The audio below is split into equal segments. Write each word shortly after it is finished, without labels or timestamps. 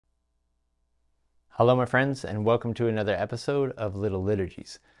Hello, my friends, and welcome to another episode of Little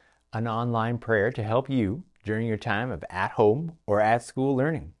Liturgies, an online prayer to help you during your time of at home or at school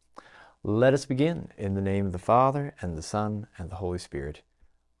learning. Let us begin in the name of the Father, and the Son, and the Holy Spirit.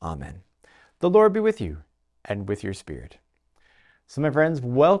 Amen. The Lord be with you, and with your spirit. So, my friends,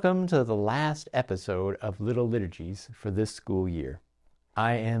 welcome to the last episode of Little Liturgies for this school year.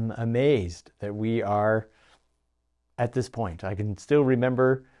 I am amazed that we are at this point. I can still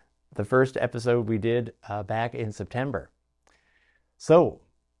remember the first episode we did back in September. So,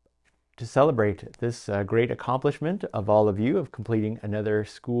 to celebrate this great accomplishment of all of you of completing another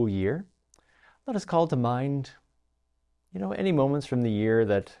school year, let us call to mind, any moments from the year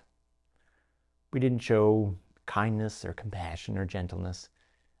that we didn't show kindness or compassion or gentleness,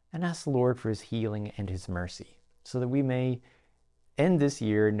 and ask the Lord for his healing and his mercy, so that we may end this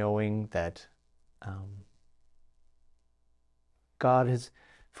year knowing that God has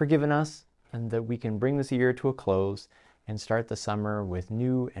forgiven us, and that we can bring this year to a close and start the summer with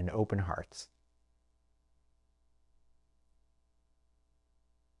new and open hearts.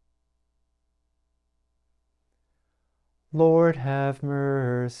 Lord, have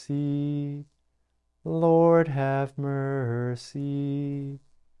mercy. Lord, have mercy.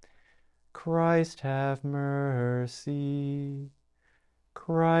 Christ, have mercy.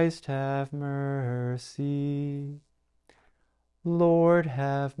 Christ, have mercy. Lord,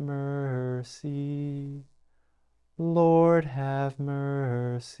 have mercy. Lord, have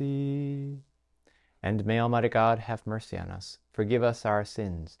mercy. And may Almighty God have mercy on us, forgive us our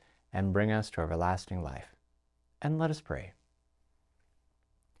sins, and bring us to everlasting life. And let us pray.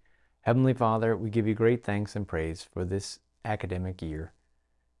 Heavenly Father, we give you great thanks and praise for this academic year,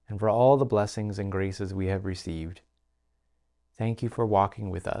 and for all the blessings and graces we have received. Thank you for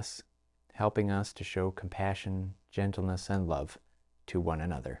walking with us, helping us to show compassion, gentleness, and love to one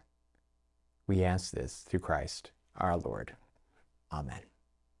another. We ask this through Christ our Lord. Amen.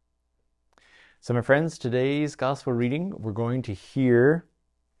 So, my friends, today's gospel reading, we're going to hear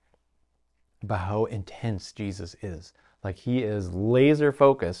about how intense Jesus is. Like, he is laser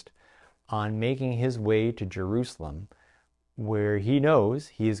focused on making his way to Jerusalem, where he knows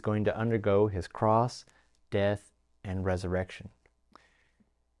he is going to undergo his cross, death, and resurrection.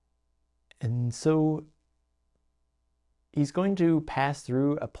 And so he's going to pass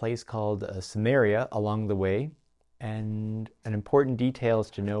through a place called Samaria along the way. And an important detail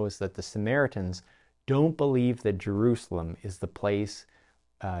to know is that the Samaritans don't believe that Jerusalem is the place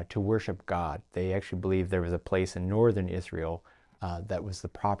to worship God. They actually believe there was a place in northern Israel that was the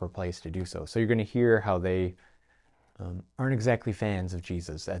proper place to do so. So you're going to hear how they aren't exactly fans of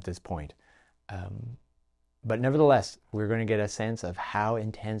Jesus at this point. But nevertheless, we're going to get a sense of how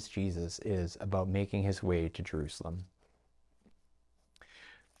intense Jesus is about making his way to Jerusalem.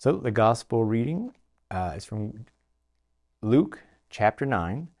 So the gospel reading is from Luke chapter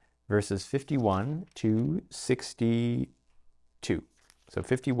 9, verses 51 to 62. So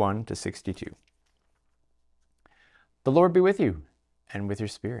 51 to 62. The Lord be with you, and with your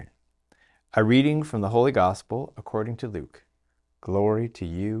spirit. A reading from the Holy Gospel according to Luke. Glory to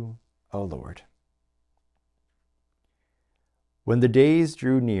you, O Lord. When the days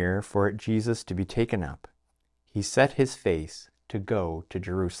drew near for Jesus to be taken up, he set his face to go to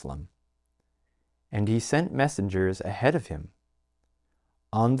Jerusalem. And he sent messengers ahead of him.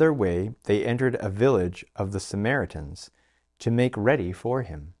 On their way, they entered a village of the Samaritans to make ready for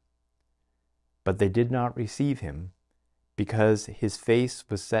him. But they did not receive him, because his face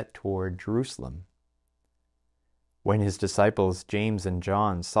was set toward Jerusalem. When his disciples James and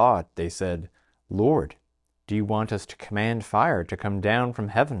John saw it, they said, "Lord, do you want us to command fire to come down from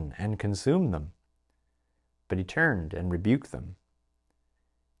heaven and consume them?" But he turned and rebuked them.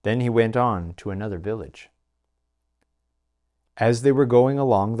 Then he went on to another village. As they were going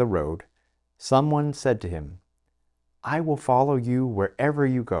along the road, someone said to him, "I will follow you wherever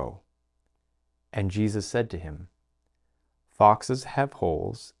you go." And Jesus said to him, "Foxes have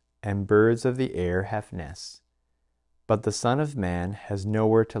holes, and birds of the air have nests, but the Son of Man has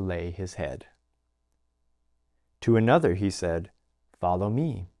nowhere to lay his head." To another he said, "Follow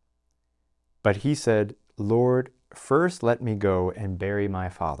me." But he said, "Lord, first let me go and bury my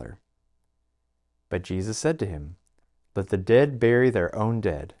father." But Jesus said to him, "Let the dead bury their own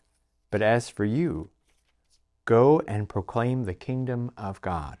dead, but as for you, go and proclaim the kingdom of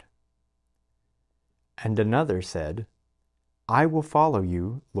God." And another said, "I will follow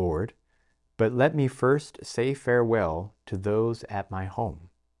you, Lord, but let me first say farewell to those at my home."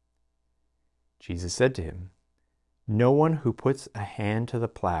 Jesus said to him, "No one who puts a hand to the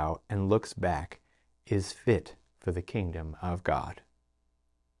plow and looks back is fit for the kingdom of God."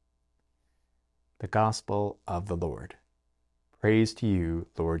 The Gospel of the Lord. Praise to you,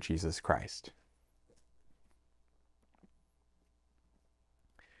 Lord Jesus Christ.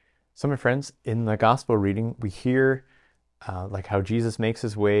 So, my friends, in the Gospel reading, we hear like how Jesus makes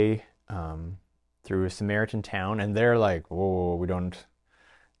his way through a Samaritan town, and they're like, "Whoa, we don't."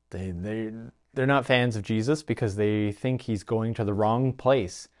 They're not fans of Jesus because they think he's going to the wrong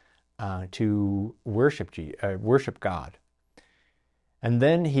place to worship God. And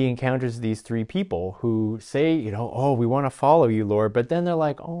then he encounters these three people who say, "Oh, we want to follow you, Lord." But then they're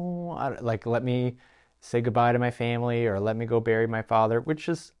like, "Oh, let me say goodbye to my family, or let me go bury my father," which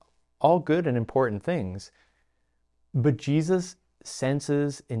is all good and important things. But Jesus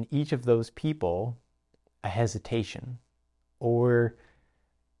senses in each of those people a hesitation, or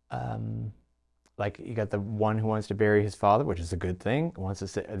like you got the one who wants to bury his father, which is a good thing.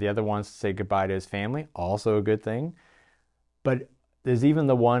 The other wants to say goodbye to his family, also a good thing. But there's even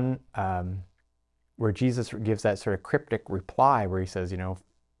the one where Jesus gives that sort of cryptic reply where he says,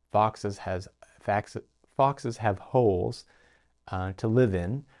 foxes have holes to live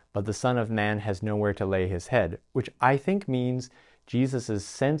in, but the Son of Man has nowhere to lay his head, which I think means Jesus is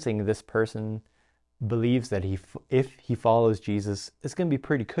sensing this person believes that if he follows Jesus, it's going to be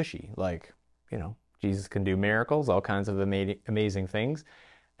pretty cushy. Like, Jesus can do miracles, all kinds of amazing things.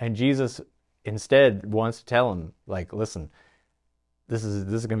 And Jesus instead wants to tell him, like, listen, this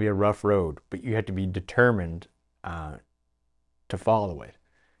is going to be a rough road, but you have to be determined to follow it.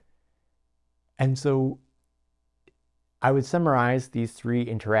 And so I would summarize these three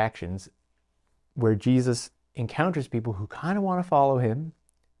interactions where Jesus encounters people who kind of want to follow him,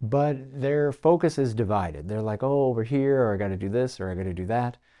 but their focus is divided. They're like, "Oh, over here, or I got to do this, or I got to do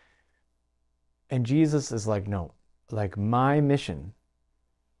that." And Jesus is like, "No, like my mission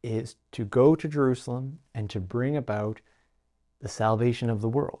is to go to Jerusalem and to bring about the salvation of the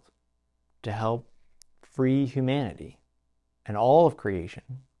world, to help free humanity and all of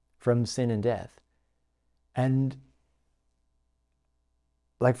creation from sin and death." And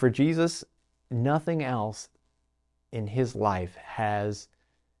like for Jesus, nothing else in his life has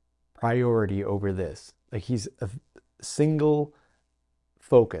priority over this. Like he's a single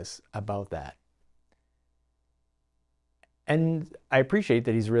focus about that. And I appreciate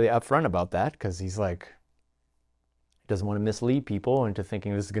that he's really upfront about that, because he's like, doesn't want to mislead people into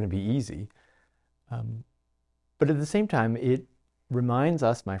thinking this is going to be easy. But at the same time, it reminds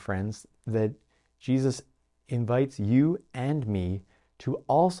us, my friends, that Jesus invites you and me to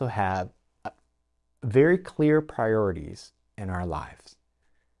also have very clear priorities in our lives.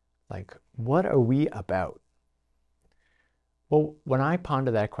 Like, what are we about? Well, when I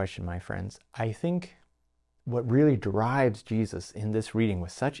ponder that question, my friends, I think what really drives Jesus in this reading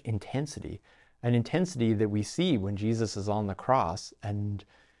with such intensity, an intensity that we see when Jesus is on the cross and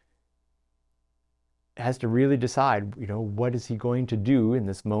has to really decide, what is he going to do in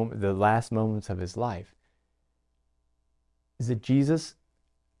this moment, the last moments of his life, is that Jesus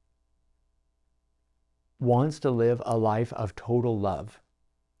wants to live a life of total love.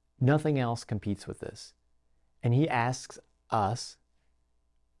 Nothing else competes with this. And he asks us,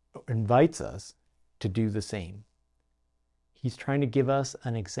 invites us to do the same. He's trying to give us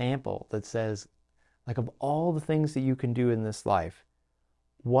an example that says, like, of all the things that you can do in this life,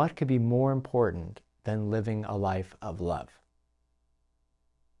 what could be more important than living a life of love?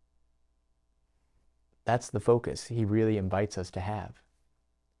 That's the focus he really invites us to have.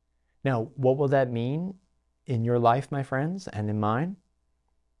 Now, what will that mean in your life, my friends, and in mine?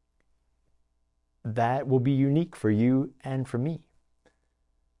 That will be unique for you and for me.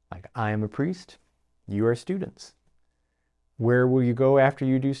 Like, I am a priest, you are students. Where will you go after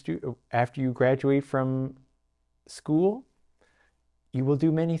you graduate from school? You will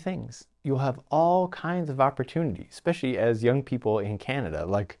do many things. You'll have all kinds of opportunities, especially as young people in Canada.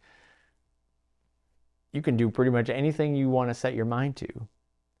 Like, you can do pretty much anything you want to set your mind to.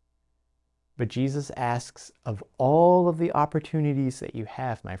 But Jesus asks, of all of the opportunities that you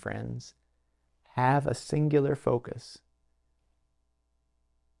have, my friends, have a singular focus.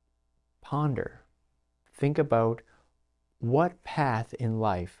 Ponder. Think about what path in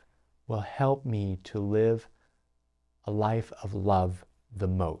life will help me to live a life of love the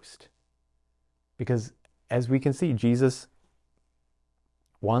most. Because as we can see, Jesus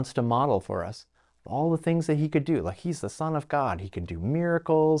wants to model for us all the things that he could do. Like, he's the Son of God. He can do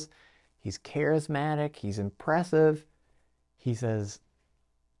miracles. He's charismatic. He's impressive. He says,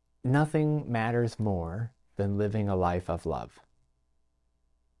 nothing matters more than living a life of love.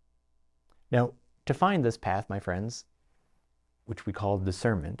 Now, to find this path, my friends, which we call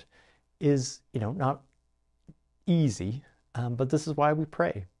discernment, is, not easy, but this is why we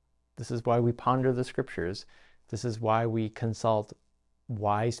pray. This is why we ponder the scriptures. This is why we consult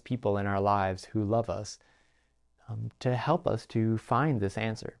wise people in our lives who love us to help us to find this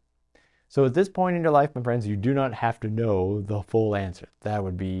answer. So at this point in your life, my friends, you do not have to know the full answer.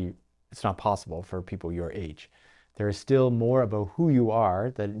 It's not possible for people your age. There is still more about who you are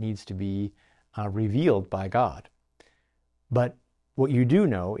that needs to be revealed by God. But what you do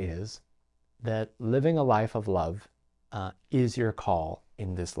know is that living a life of love is your call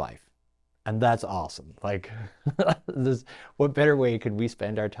in this life. And that's awesome. Like, what better way could we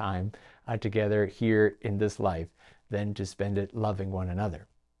spend our time together here in this life than to spend it loving one another?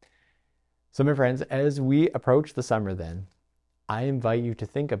 So, my friends, as we approach the summer then, I invite you to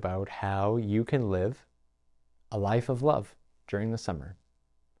think about how you can live a life of love during the summer.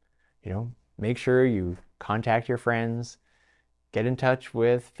 Make sure you contact your friends, get in touch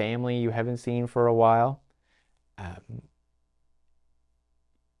with family you haven't seen for a while.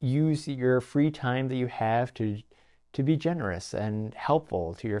 Use your free time that you have to be generous and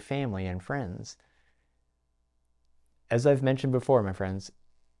helpful to your family and friends. As I've mentioned before, my friends,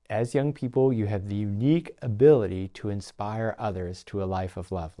 as young people, you have the unique ability to inspire others to a life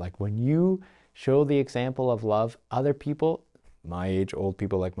of love. Like when you show the example of love, other people, my age, old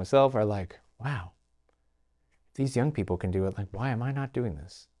people like myself, are like, wow, if these young people can do it, like, why am I not doing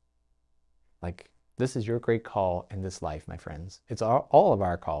this? Like, this is your great call in this life, my friends. It's all of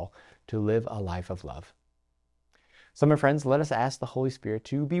our call to live a life of love. So, my friends, let us ask the Holy Spirit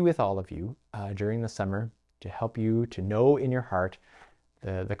to be with all of you during the summer, to help you to know in your heart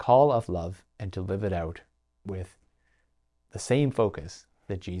the call of love and to live it out with the same focus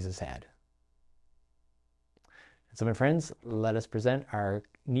that Jesus had. And so, my friends, let us present our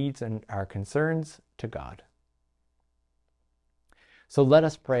needs and our concerns to God. So let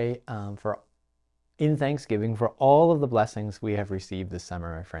us pray in thanksgiving for all of the blessings we have received this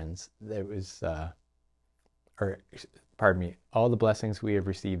summer, my friends. All the blessings we have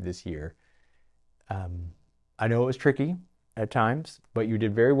received this year. I know it was tricky at times, but you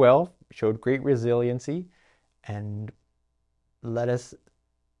did very well, showed great resiliency, and let us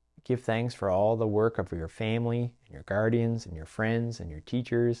give thanks for all the work of your family, and your guardians, and your friends, and your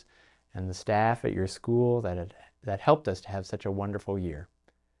teachers, and the staff at your school that helped us to have such a wonderful year.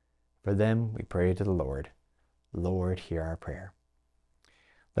 For them, we pray to the Lord. Lord, hear our prayer.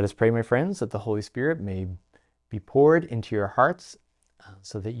 Let us pray, my friends, that the Holy Spirit may be poured into your hearts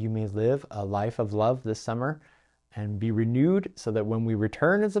so that you may live a life of love this summer and be renewed so that when we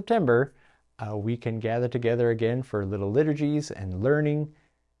return in September, we can gather together again for little liturgies and learning.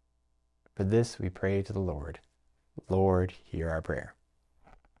 For this, we pray to the Lord. Lord, hear our prayer.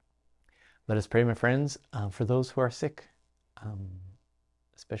 Let us pray, my friends, for those who are sick,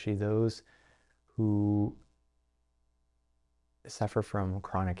 especially those who suffer from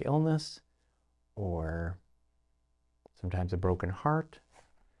chronic illness or sometimes a broken heart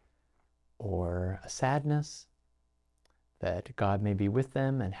or a sadness, that God may be with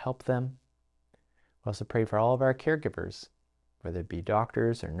them and help them. We also pray for all of our caregivers, whether it be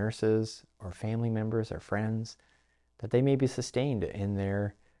doctors or nurses or family members or friends, that they may be sustained in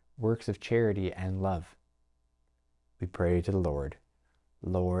their works of charity and love. We pray to the Lord.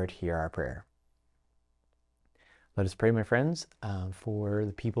 Lord, hear our prayer. Let us pray, my friends, for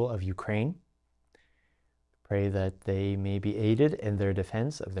the people of Ukraine. Pray that they may be aided in their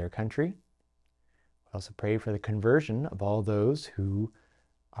defense of their country. We also pray for the conversion of all those who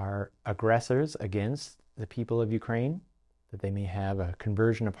are aggressors against the people of Ukraine, that they may have a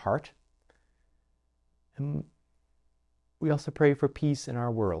conversion of heart. And we also pray for peace in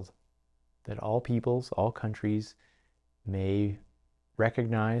our world, that all peoples, all countries may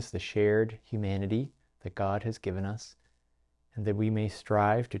recognize the shared humanity that God has given us, and that we may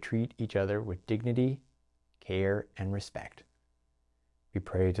strive to treat each other with dignity, care, and respect. We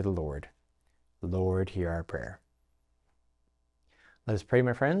pray to the Lord. Lord, hear our prayer. Let us pray,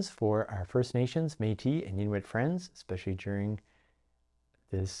 my friends, for our First Nations, Métis, and Inuit friends, especially during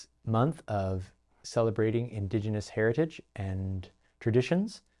this month of celebrating Indigenous heritage and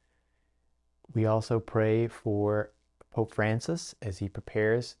traditions. We also pray for Pope Francis as he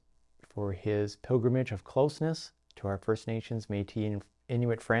prepares for his pilgrimage of closeness to our First Nations, Métis, and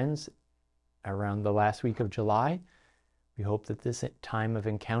Inuit friends around the last week of July. We hope that this time of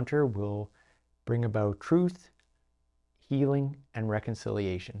encounter will bring about truth, healing, and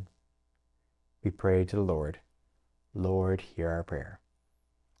reconciliation. We pray to the Lord. Lord, hear our prayer.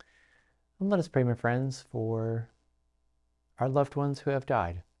 And let us pray, my friends, for our loved ones who have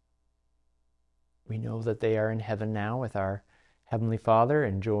died. We know that they are in heaven now with our Heavenly Father,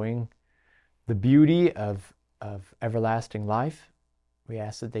 enjoying the beauty of everlasting life. We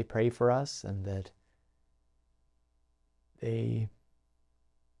ask that they pray for us and that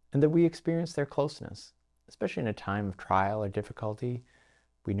we experience their closeness, especially in a time of trial or difficulty.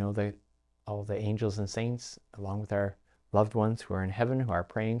 We know that all the angels and saints, along with our loved ones who are in heaven, who are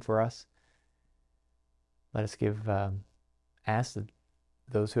praying for us. Let us ask that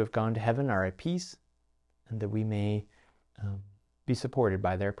those who have gone to heaven are at peace, and that we may be supported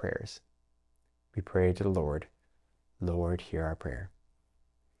by their prayers. We pray to the Lord. Lord, hear our prayer.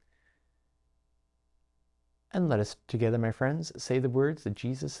 And let us together, my friends, say the words that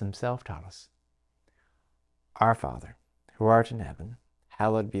Jesus himself taught us. Our Father, who art in heaven,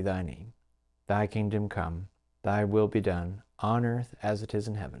 hallowed be thy name. Thy kingdom come, thy will be done, on earth as it is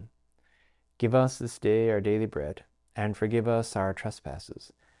in heaven. Give us this day our daily bread, and forgive us our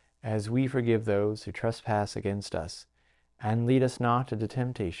trespasses, as we forgive those who trespass against us. And lead us not into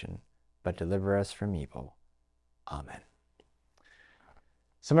temptation, but deliver us from evil. Amen.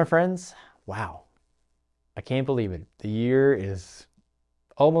 So, my friends, wow, I can't believe it. The year is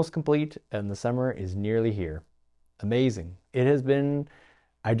almost complete, and the summer is nearly here. Amazing. It has been,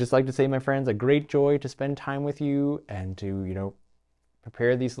 I'd just like to say, my friends, a great joy to spend time with you and to,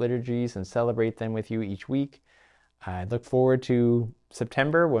 prepare these liturgies and celebrate them with you each week. I look forward to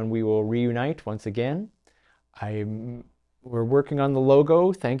September when we will reunite once again. We're working on the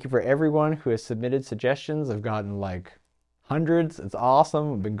logo. Thank you for everyone who has submitted suggestions. I've gotten like hundreds. It's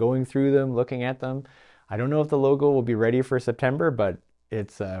awesome. I've been going through them, looking at them. I don't know if the logo will be ready for September, but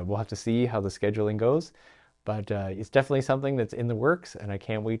we'll have to see how the scheduling goes. But it's definitely something that's in the works, and I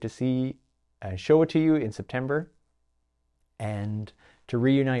can't wait to show it to you in September and to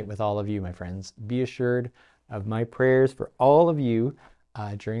reunite with all of you, my friends. Be assured of my prayers for all of you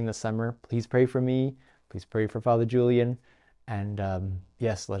during the summer. Please pray for me. Please pray for Father Julian. And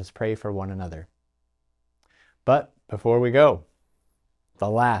yes, let us pray for one another. But before we go, the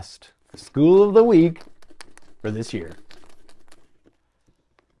last school of the week for this year.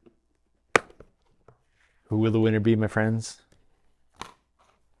 Who will the winner be, my friends?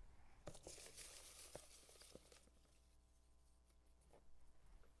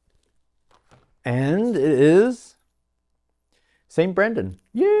 And it is St. Brendan.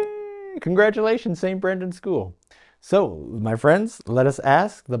 Yay! Congratulations, St. Brendan School. So, my friends, let us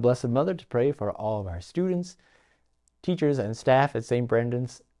ask the Blessed Mother to pray for all of our students, teachers, and staff at St.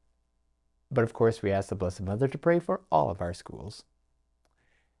 Brendan's. But of course, we ask the Blessed Mother to pray for all of our schools.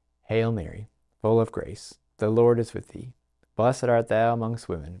 Hail Mary, full of grace, the Lord is with thee. Blessed art thou amongst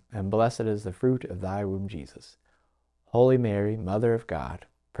women, and blessed is the fruit of thy womb, Jesus. Holy Mary, Mother of God,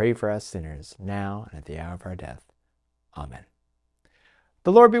 pray for us sinners, now and at the hour of our death. Amen.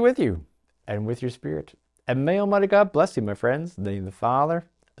 The Lord be with you, and with your spirit. And may Almighty God bless you, my friends, in the name of the Father,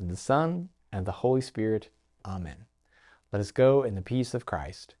 and the Son, and the Holy Spirit. Amen. Let us go in the peace of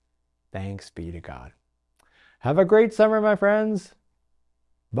Christ. Thanks be to God. Have a great summer, my friends.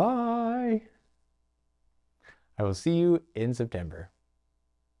 Bye. I will see you in September.